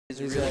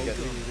He's really good.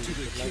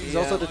 Like, he's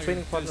also the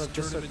training partner of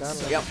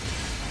JustSirBlaDee. Yep.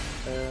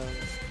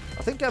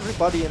 I think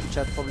everybody in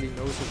chat probably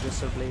knows who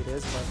JustSirBlaDee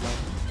is, but like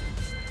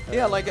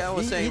yeah, like I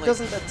was saying, he like,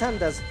 doesn't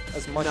attend as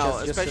much. No,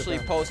 as especially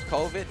JustSirBlaDee.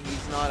 post-COVID,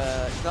 he's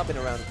not been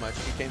around as much.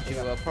 He came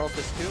to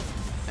Profis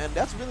 2, and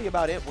that's really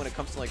about it when it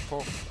comes to like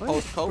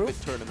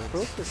post-COVID tournaments.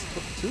 Profis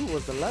 2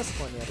 was the last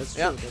one, yeah, that's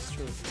true, that's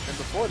true. And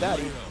before that,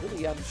 he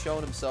really hadn't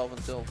shown himself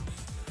until,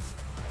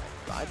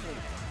 I think,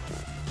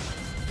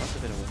 must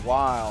have been a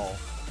while.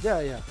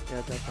 Yeah,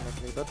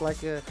 definitely. But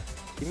like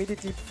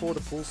immediately before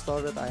the pool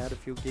started, I had a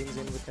few games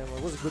in with him.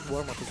 It was a good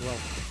warm-up as well.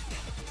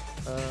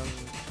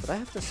 But I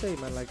have to say,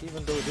 man, like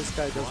even though this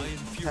guy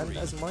doesn't tend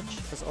as much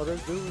as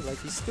others do, like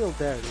he's still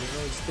there. You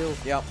know, he's still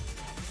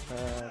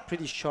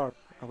pretty sharp,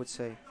 I would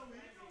say.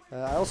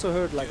 I also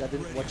heard, like I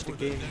didn't watch the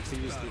game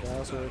previously, but I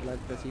also heard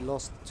like that he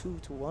lost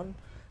 2-1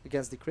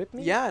 against the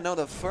Crypme. Yeah, no,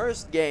 the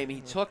first game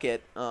he took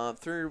it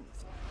through.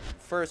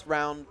 First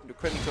round, the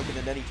Crypme took it,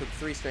 and then he took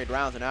 3 straight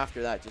rounds, and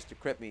after that, just the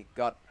Crypme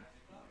got,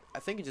 I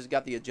think he just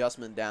got the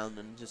adjustment down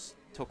and just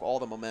took all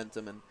the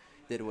momentum and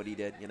did what he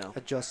did, you know.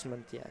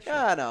 Adjustment, yeah. Sure.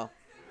 Yeah, I know.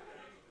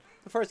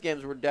 The first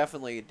games were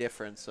definitely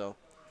different, so.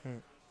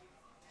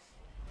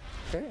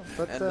 Okay,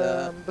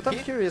 but I'm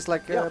curious,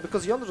 like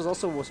because Yonder is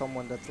also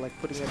someone that's like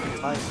putting in the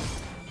time.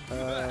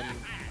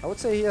 I would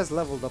say he has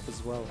leveled up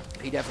as well.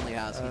 He definitely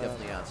has. He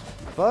definitely has.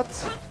 But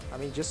I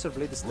mean,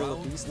 JustSirBlaDee is still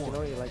a beast. You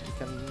know, like you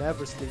can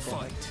never sleep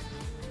on him.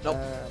 Nope.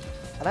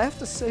 And I have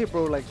to say,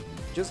 bro, like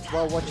just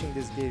while watching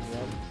this game,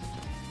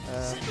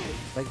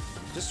 like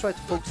just try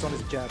to focus on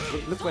his jab.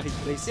 Look where he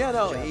places. Yeah,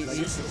 no, he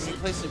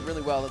placed it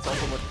really well. That's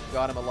also what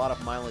got him a lot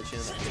of mileage,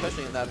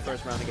 especially in that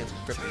first round against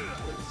Crypme.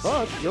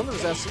 But Yonder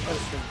is actually,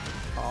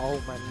 oh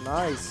man,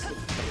 nice.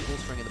 Full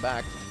string in the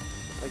back.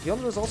 Like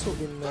Yonder has also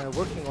been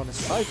working on his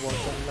sidewalk,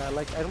 and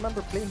like I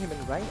remember playing him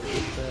in ranked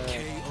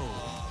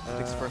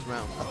with first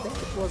round. I think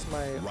it was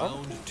my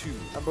round 2.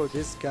 Bro,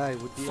 this guy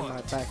would be in my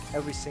back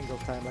every single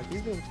time. Like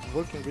he's been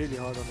working really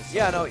hard on his.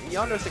 Yeah, no,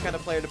 Yonder's the kind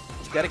of player to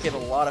dedicate a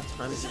lot of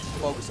time to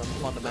focus on the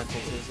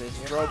fundamentals. His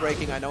throw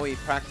breaking, I know he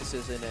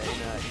practices in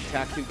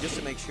Attack 2 just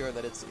to make sure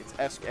that it's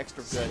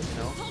extra good, you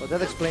know. Well,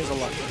 that explains a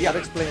lot. Yeah, that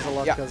explains a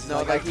lot because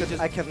no, like,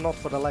 I cannot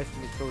for the life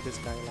of me throw this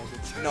guy like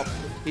it's. No,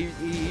 he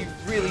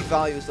really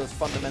values those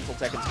fundamental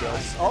Tekken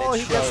skills. Oh,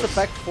 he gets the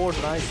back 4,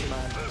 nice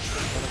man.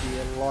 Gonna be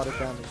a lot of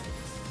damage.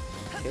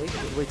 Okay,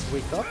 wait to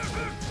wake up.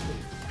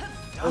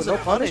 Oh, no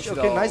punish.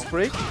 Okay, nice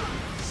break.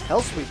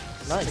 Hell sweep.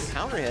 Nice.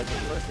 Counter hit,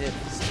 first hit.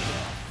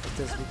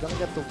 We're gonna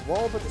get the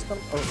wall, but it's gonna.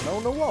 Oh,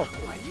 no wall.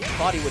 I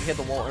thought he would hit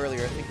the wall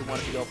earlier. I think he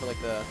wanted to go for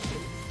like the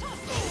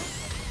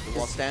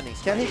wall standing.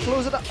 Can he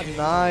close it up?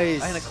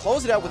 Nice. And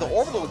close it out with the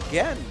orbital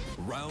again.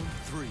 Round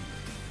 3.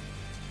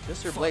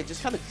 JustSirBlaDee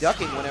just kind of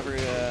ducking whenever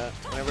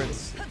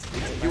it's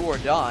do or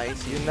die.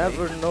 You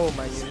never know,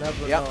 man. You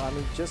never know. I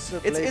mean,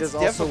 JustSirBlaDee is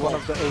also one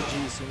of the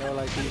OGs. You know,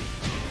 like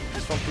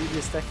he's from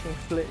previous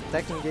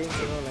Tekken games.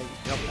 You know,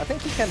 like I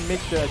think he can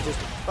make the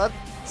adjustment, but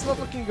it's not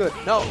looking good.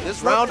 No,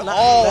 this round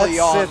all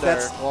Yonder.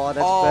 That's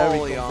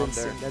very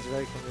convincing. That's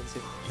very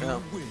convincing.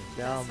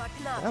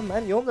 Yeah,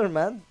 man, Yonder,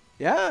 man.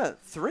 Yeah,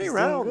 3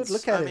 rounds.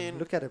 Look at him.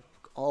 Look at him.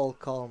 All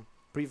calm,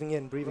 breathing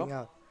in, breathing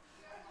out.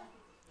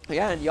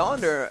 Yeah, and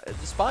Yonder,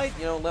 despite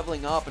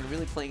leveling up and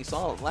really playing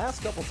solid,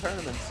 last couple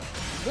tournaments,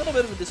 a little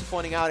bit of a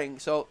disappointing outing.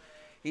 So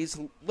he's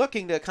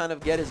looking to kind of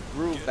get his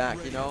groove back,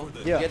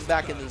 get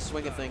back into the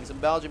swing of things. In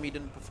Belgium, he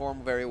didn't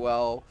perform very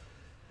well.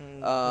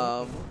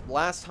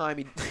 Last time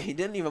he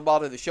didn't even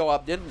bother to show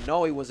up, didn't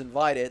know he was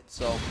invited.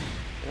 So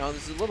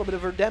this is a little bit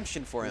of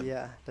redemption for him.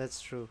 Yeah,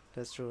 that's true.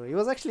 That's true. He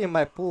was actually in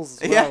my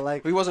pools as well. Yeah,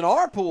 like he was in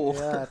our pool.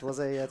 Yeah, it was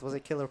a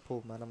killer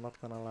pool, man. I'm not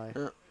gonna lie.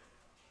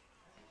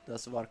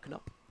 Das war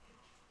knapp.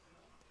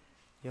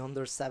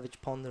 Yonder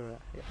Savage Ponderer.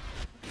 Yeah,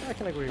 I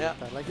can agree with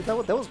that. Like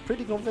that was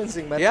pretty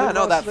convincing, man. Yeah,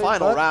 no, that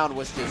final round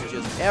was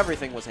just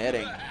everything was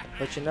hitting.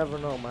 But you never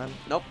know, man.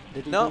 Nope.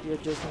 Did he do the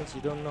adjustments?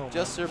 You don't know.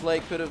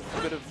 JustSirBlaDee could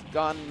have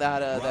gotten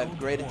that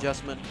great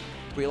adjustment,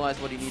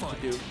 realized what he needed to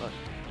do, but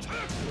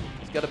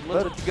he's got a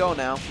little bit to go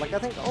now. Like I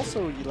think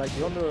also like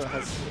Yonder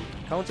has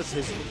countered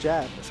his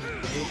jab,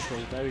 the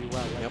neutral, very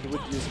well. Like he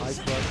would use high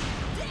thrust.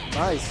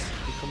 Nice.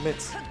 He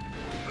commits.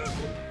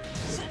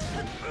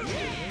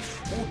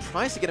 Ooh,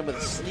 tries to get him with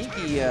a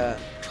sneaky,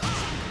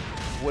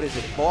 what is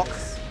it,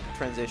 box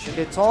transition.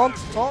 Okay, taunt.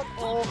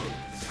 Oh.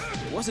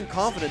 Wasn't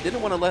confident,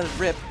 didn't want to let it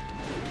rip.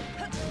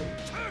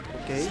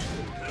 Okay.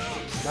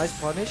 Nice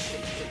punish.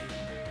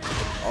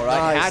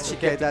 Alright, Hatchet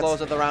get to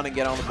close out the round and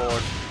get on the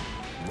board.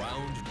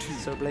 Round 2.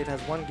 JustSirBlaDee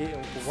has one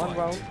game for 1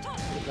 round.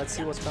 Let's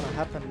see what's gonna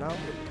happen now.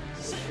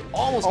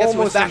 Almost gets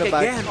him back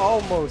again.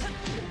 Almost.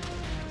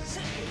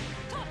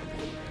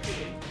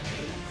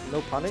 No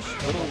punish?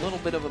 A little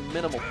bit of a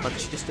minimal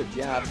punch, just a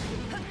jab.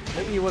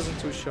 Maybe he wasn't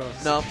too sure.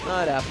 No, it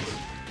happens.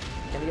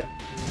 Can he get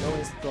no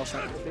instant draw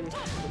shot?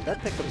 That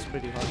pickup is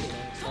pretty hard,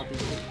 It's not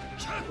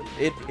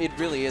easy. It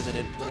really isn't.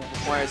 It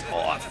requires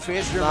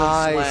fisherman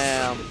slam.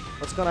 slam.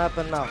 What's gonna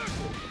happen now?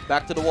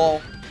 Back to the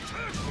wall.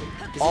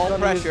 All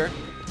pressure.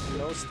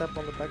 No step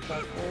on the back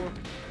down 4.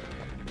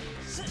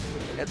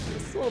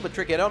 it's a little bit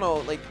tricky. I don't know.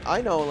 Like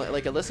I know,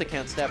 like Alyssa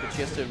can't stab, but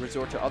she has to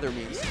resort to other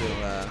means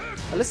to.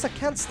 Alyssa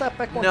can't step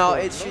back one. No,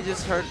 forward. she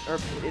just hurt.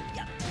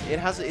 It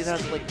has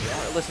like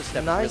Alyssa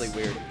step Nice. really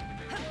weird.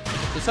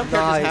 So some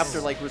characters have Nice.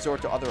 to like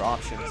resort to other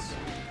options.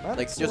 Man,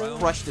 Like it's just alright.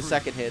 crush the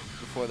second hit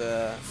before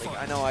the. Like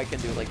I know I can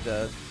do like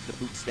the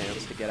boot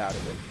stance to get out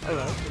of it.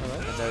 Alright.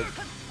 And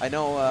I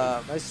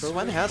know Nice throw.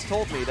 Sven has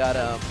told me that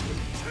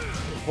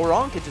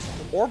Horan can just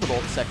orbital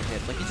the second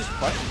hit. Like he just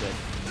crushes it.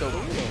 So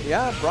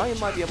yeah, Bryan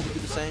might be able to do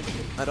the same.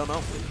 I don't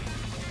know.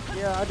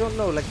 Yeah, I don't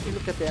know. Like if you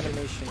look at the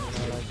animation,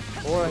 you know,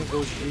 like Oran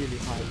goes really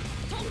high.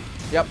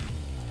 Yep.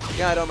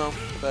 Yeah, I don't know,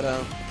 but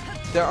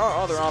there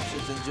are other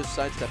options than just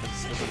sidestepping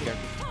for some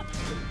characters.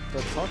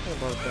 But talking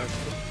about that,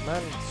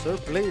 man,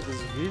 JustSirBlaDee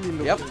is really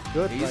looking Yep,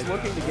 good. he's right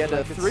looking now. to get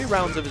Like 3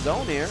 rounds of his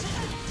own here.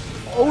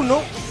 Oh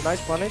no!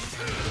 Nice punish.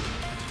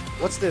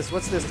 What's this?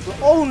 What's this?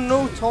 Oh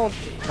no, taunt.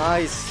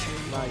 Nice.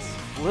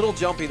 Little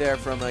jumpy there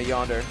from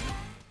Yonder.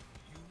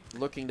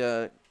 Looking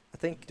to I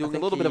think doing a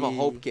little bit of a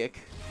hope kick.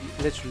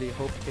 Literally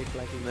hope kick,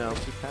 like No.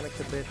 he panicked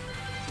a bit.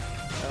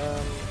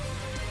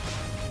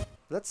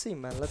 Let's see,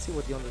 man. Let's see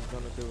what Yonder's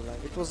gonna do.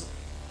 Like it was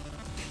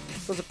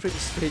a pretty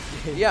straight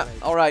game. Yeah,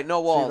 like, all right,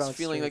 no walls. rounds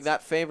Feeling like straight.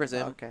 that favors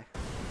him. Okay.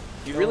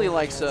 He No really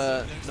likes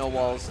walls. no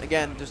walls.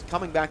 Again, just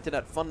coming back to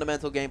that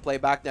fundamental gameplay,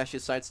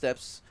 backdashes,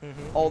 sidesteps,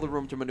 all the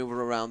room to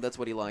maneuver around. That's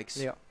what he likes.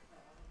 Yeah.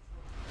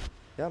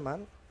 Yeah,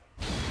 man.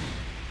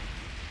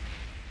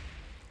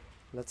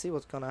 Let's see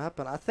what's gonna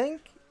happen. I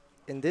think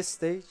in this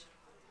stage,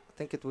 I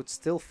think it would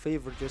still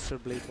favor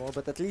JustSirBlaDee more,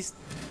 but at least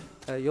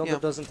Yonder Yeah.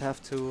 doesn't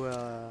have to worry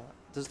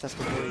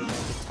about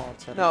the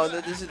taunts. and No,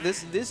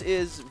 it's- this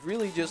is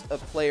really just a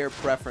player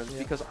preference Yeah.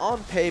 because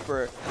on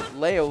paper,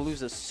 Leo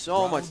loses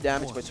so much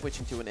damage by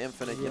switching to an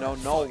infinite. You know,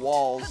 no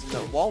walls,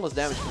 no wallless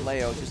damage from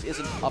Leo just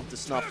isn't up to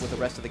snuff with the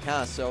rest of the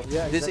cast. So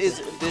Yeah, this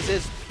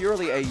is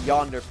purely a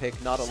Yonder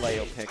pick, not a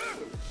Leo pick.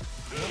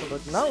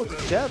 But now the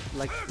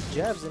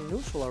jabs in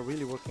neutral are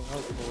really working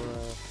out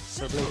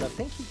for JustSirBlaDee. I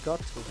think he got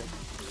to them.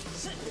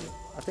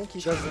 I think he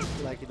doesn't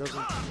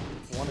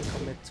want to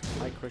commit to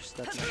high crush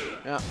that much.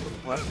 Yeah,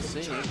 we'll have to see.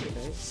 Okay,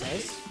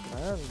 nice.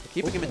 Man,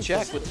 Keeping him in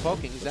check with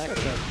poking,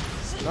 exactly.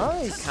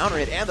 Nice. Counter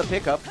hit and the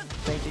pickup. I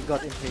think he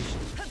got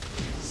impatient.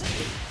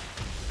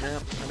 Yeah,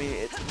 I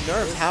mean,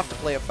 nerves have to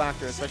play a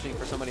factor, especially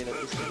for somebody that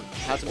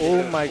hasn't.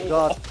 Oh been my good.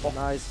 god,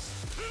 nice.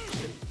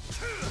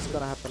 What's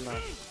gonna happen now?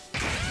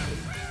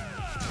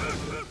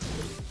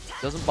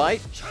 Doesn't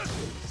bite.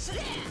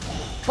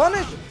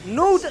 Punish!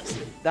 No,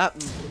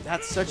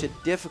 That's such a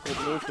difficult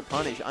move to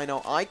punish. I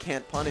know I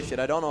can't punish it.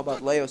 I don't know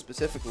about Leo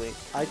specifically.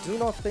 I do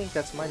not think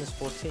that's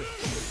 -14.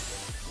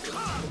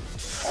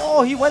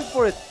 Oh, he went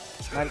for it.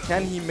 Man,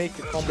 can he make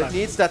the comeback? It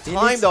needs that He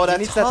time, needs- though. he That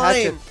needs time. that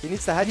hatchet. He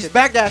needs the hatchet. He's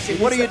backdashing.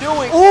 What are you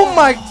doing? Oh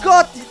my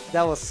god!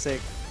 That was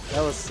sick.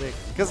 That was sick.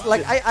 Because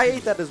like I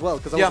ate that as well.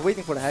 Because I Yeah. was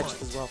waiting for the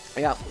hatchet as well.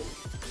 Yeah.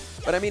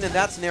 But I mean, in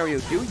that scenario,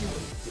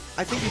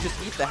 I think you just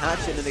eat the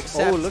hatchet and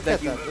accept look that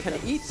at you that, look can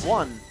at eat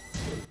one.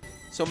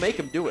 So make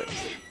him do it.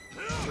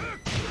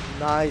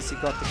 Nice, he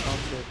got the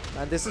counter.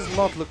 And this is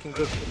not looking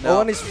good. No.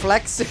 Owen is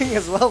flexing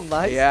as well.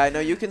 Nice. Yeah, I know.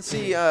 You can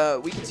see,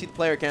 we can see the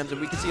player cams, and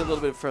we can see a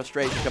little bit of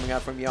frustration coming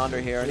out from Yonder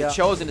here. And Yeah. it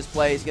shows in his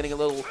play. He's getting a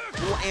little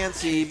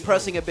antsy,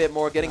 pressing a bit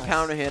more, getting Nice.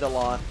 counter hit a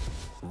lot.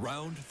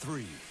 Round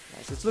 3.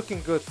 Nice. It's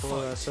looking good for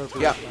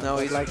JustSirBlaDee. Yeah, man. no,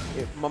 But, he's like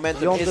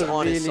momentum Yonder is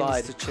on really his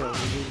side. needs to chill.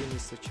 He really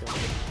needs to chill.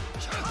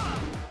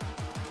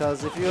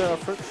 Because if you're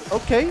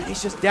okay,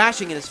 He's just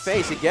dashing in his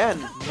face again.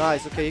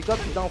 nice. Okay, he got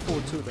the down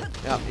forward too then.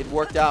 Yeah, it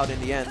worked out in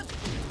the end.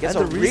 Gets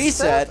And a the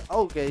reset.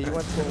 Okay, he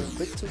went for a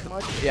bit too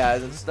much. Yeah,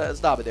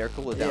 stop it there.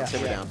 Cool it down. Yeah,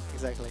 Simmer yeah, down.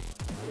 exactly.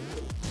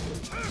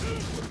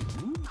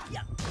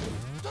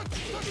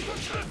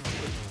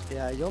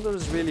 Yeah, Yonder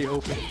is really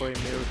hoping for a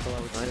miracle, I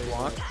would Nice say.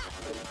 block.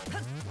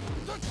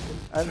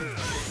 And,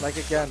 like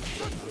again,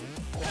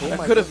 That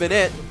could have been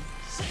it.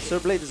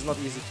 JustSirBlaDee is not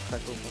easy to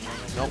tackle.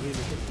 Nope. Really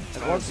good. And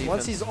Solid once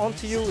defense. he's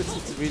onto you,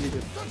 it's really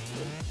good.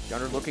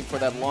 Yonder looking for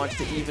that launch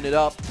to even it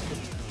up.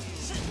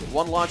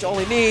 One launch all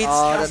he needs.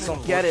 That's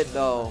Doesn't get it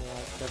though.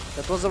 Yeah,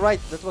 that was the right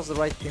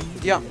thing to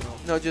do, Yeah, you know.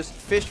 no, just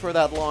fish for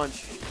that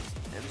launch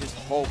and just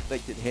hope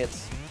that it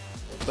hits.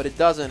 But it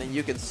doesn't, and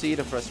you can see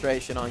the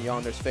frustration on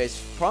Yonder's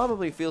face.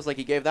 Probably feels like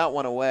he gave that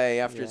one away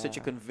after such a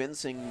Yeah.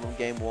 convincing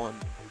game one.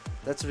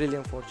 That's really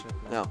unfortunate,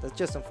 man. No. That's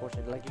just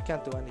unfortunate. Like, you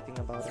can't do anything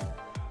about it.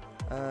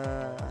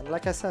 And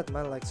like I said,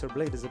 man, like,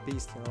 JustSirBlaDee is a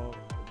beast, you know.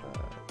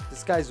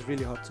 This guy is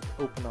really hard to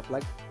open up.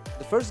 Like,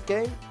 the first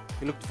game,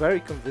 he looked very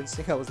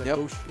convincing. I was like, Yep.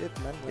 oh shit,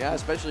 man. Yeah,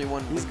 especially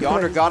when He's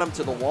Yonder crazy. got him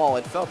to the wall.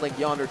 It felt like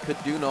Yonder could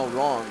do no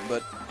wrong,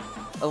 but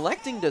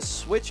electing to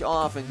switch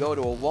off and go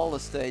to a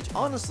wallless stage,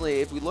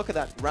 honestly, if we look at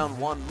that round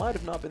one, might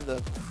have not been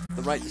the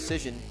right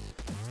decision.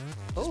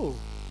 Oh,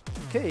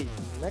 okay.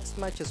 Next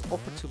match is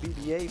Opera to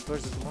BBA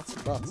versus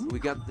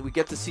Matsubat. We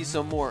get to see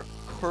some more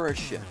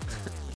courage.